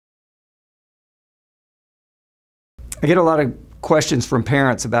I get a lot of questions from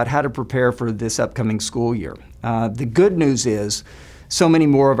parents about how to prepare for this upcoming school year. The good news is so many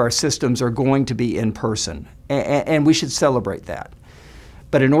more of our systems are going to be in person, and we should celebrate that.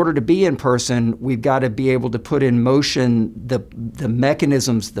 But in order to be in person, we've got to be able to put in motion the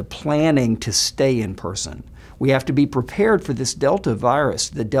mechanisms, the planning to stay in person. We have to be prepared for this Delta virus,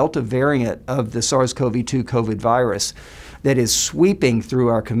 the Delta variant of the SARS-CoV-2 COVID virus that is sweeping through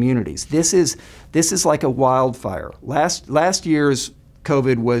our communities. This is like a wildfire. Last year's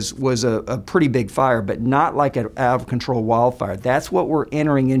COVID was a pretty big fire, but not like an out-of-control wildfire. That's what we're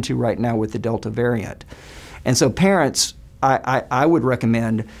entering into right now with the Delta variant. And so parents, I would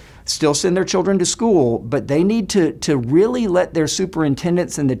recommend still send their children to school, but they need to really let their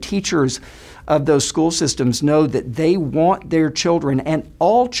superintendents and the teachers of those school systems know that they want their children and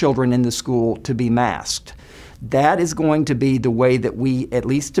all children in the school to be masked. That is going to be the way that we, at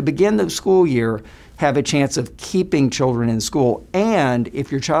least to begin the school year, have a chance of keeping children in school. And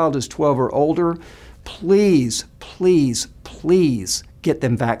if your child is 12 or older, please, please, please get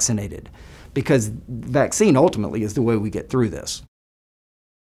them vaccinated, because vaccine ultimately is the way we get through this.